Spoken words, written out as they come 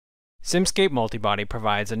Simscape Multibody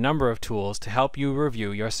provides a number of tools to help you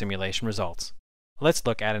review your simulation results. Let's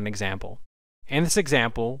look at an example. In this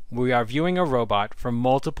example, we are viewing a robot from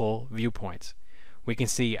multiple viewpoints. We can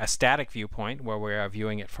see a static viewpoint where we are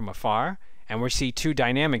viewing it from afar, and we see two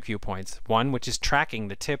dynamic viewpoints, one which is tracking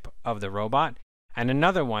the tip of the robot, and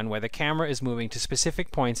another one where the camera is moving to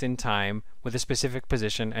specific points in time with a specific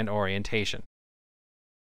position and orientation.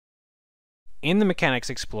 In the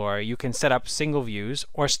Mechanics Explorer, you can set up single views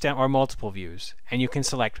or multiple views, and you can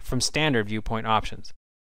select from standard viewpoint options.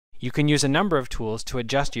 You can use a number of tools to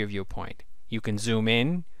adjust your viewpoint. You can zoom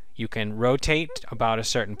in, you can rotate about a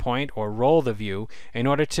certain point, or roll the view in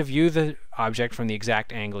order to view the object from the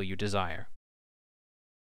exact angle you desire.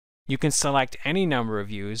 You can select any number of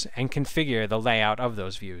views and configure the layout of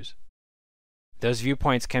those views. Those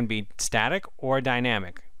viewpoints can be static or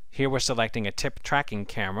dynamic. Here we're selecting a tip tracking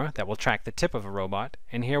camera that will track the tip of a robot,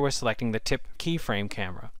 and here we're selecting the tip keyframe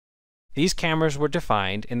camera. These cameras were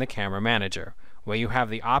defined in the Camera Manager, where you have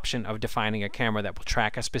the option of defining a camera that will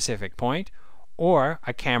track a specific point, or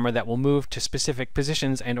a camera that will move to specific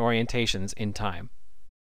positions and orientations in time.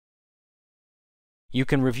 You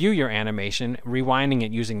can review your animation, rewinding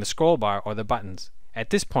it using the scroll bar or the buttons. At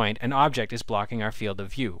this point, an object is blocking our field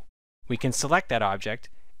of view. We can select that object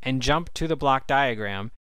and jump to the block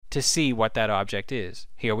diagram to see what that object is.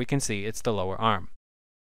 Here we can see it's the lower arm.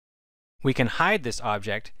 We can hide this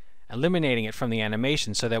object, eliminating it from the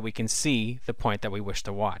animation so that we can see the point that we wish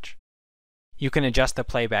to watch. You can adjust the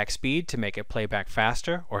playback speed to make it playback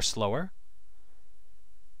faster or slower.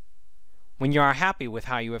 When you are happy with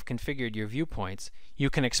how you have configured your viewpoints, you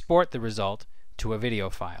can export the result to a video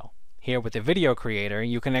file. Here with the Video Creator,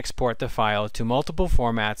 you can export the file to multiple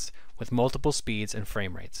formats with multiple speeds and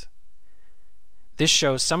frame rates. This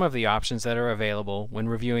shows some of the options that are available when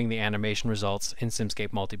reviewing the animation results in Simscape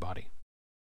Multibody.